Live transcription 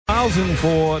Miles in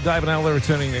for Dave and Al. They're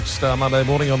returning next Monday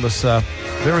morning on this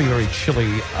very, very chilly,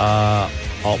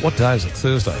 what day is it?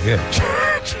 Thursday,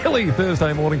 yeah. Chilly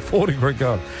Thursday morning, 4-degree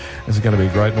God. This is going to be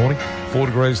a great morning. 4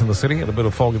 degrees in the city and a bit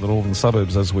of fog in the northern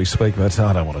suburbs as we speak. But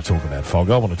I don't want to talk about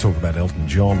fog. I want to talk about Elton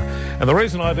John. And the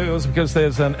reason I do is because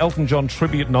there's an Elton John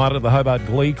tribute night at the Hobart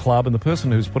Glee Club, and the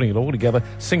person who's putting it all together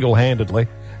single-handedly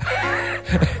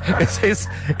is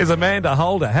Amanda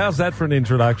Holder. How's that for an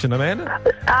introduction, Amanda?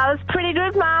 It's pretty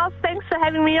good, Miles. Thanks for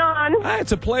having me on. Hey,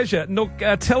 it's a pleasure. Look,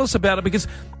 tell us about it, because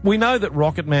we know that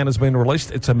Rocket Man has been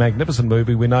released. It's a magnificent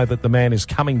movie. We know that the man is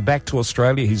coming back to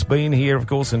Australia. He's been here, of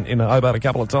course, in Hobart a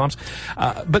couple of times.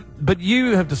 But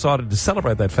you have decided to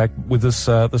celebrate that fact with this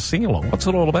sing-along. What's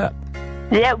it all about?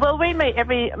 Yeah, well, we meet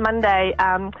every Monday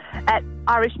at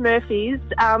Irish Murphy's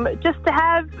just to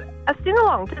have a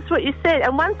sing-along, just what you said.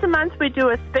 And once a month we do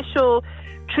a special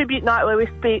tribute night where we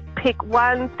pick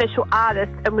one special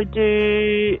artist, and we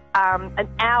do an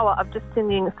hour of just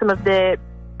singing some of their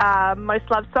most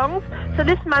loved songs. So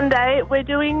this Monday we're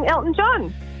doing Elton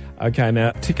John. Okay,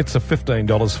 now, tickets are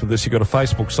 $15 for this. You've got a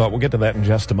Facebook site. We'll get to that in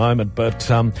just a moment. But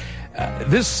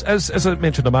this, as I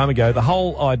mentioned a moment ago, the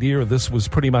whole idea of this was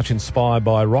pretty much inspired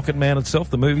by Rocket Man itself,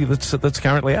 the movie that's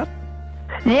currently out?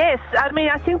 Yes. I mean,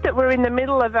 I think that we're in the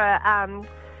middle of a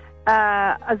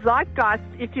zeitgeist,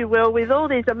 if you will, with all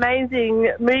these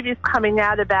amazing movies coming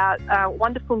out about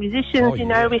wonderful musicians. Oh, you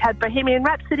know, we had Bohemian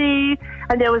Rhapsody,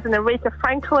 and there was an Aretha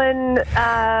Franklin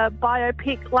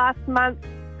biopic last month.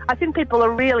 I think people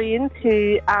are really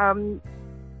into,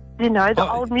 the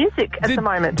old music at the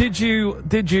moment. Did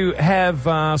you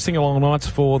have sing-along nights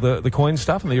for the Queen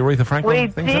stuff and the Aretha Franklin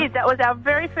We things? did. That was our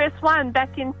very first one.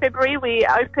 Back in February, we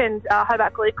opened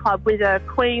Hobart Glee Club with a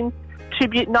Queen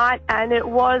tribute night, and it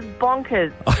was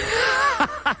bonkers.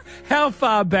 How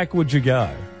far back would you go?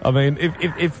 I mean,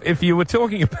 if you were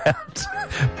talking about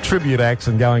tribute acts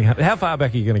and going, how far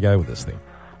back are you going to go with this thing?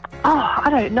 Oh, I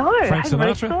don't know. Frank I hadn't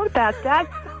really Sinatra? thought about that.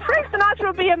 Frank Sinatra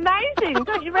would be amazing,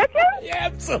 don't you reckon? Yeah,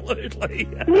 absolutely.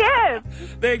 Yeah.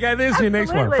 There you go. There's your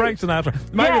next one, Frank Sinatra.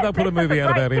 Maybe they'll put a movie out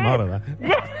about him. I don't know.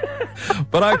 Yeah.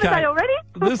 But okay. Haven't they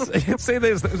already? See,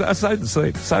 there's sowed the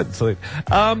seed.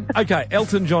 Okay,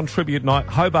 Elton John tribute night,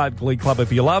 Hobart Glee Club.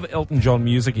 If you love Elton John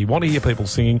music, you want to hear people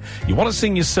singing, you want to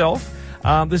sing yourself.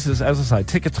 This is, as I say,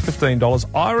 tickets $15.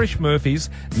 Irish Murphy's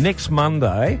next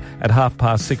Monday at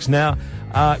 6:30. Now,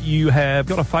 you have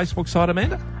got a Facebook site,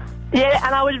 Amanda? Yeah,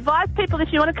 and I would advise people,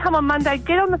 if you want to come on Monday,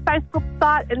 get on the Facebook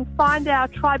site and find our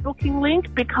try booking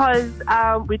link, because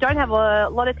we don't have a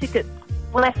lot of tickets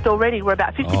left already. We're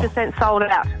about 50% sold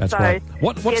out. That's so great.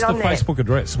 What's the Facebook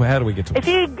address? How do we get to it?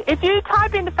 If you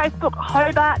type into Facebook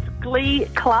Hobart Glee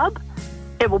Club,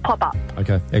 it will pop up.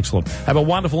 Okay, excellent. Have a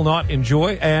wonderful night.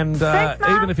 Enjoy. And Thanks,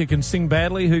 even if you can sing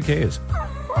badly, who cares?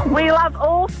 We love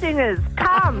all singers.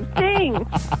 Come, sing.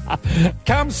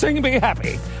 Come sing and be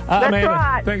happy. That's Amanda,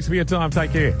 right. thanks for your time.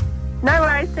 Take care. No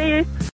worries. See you.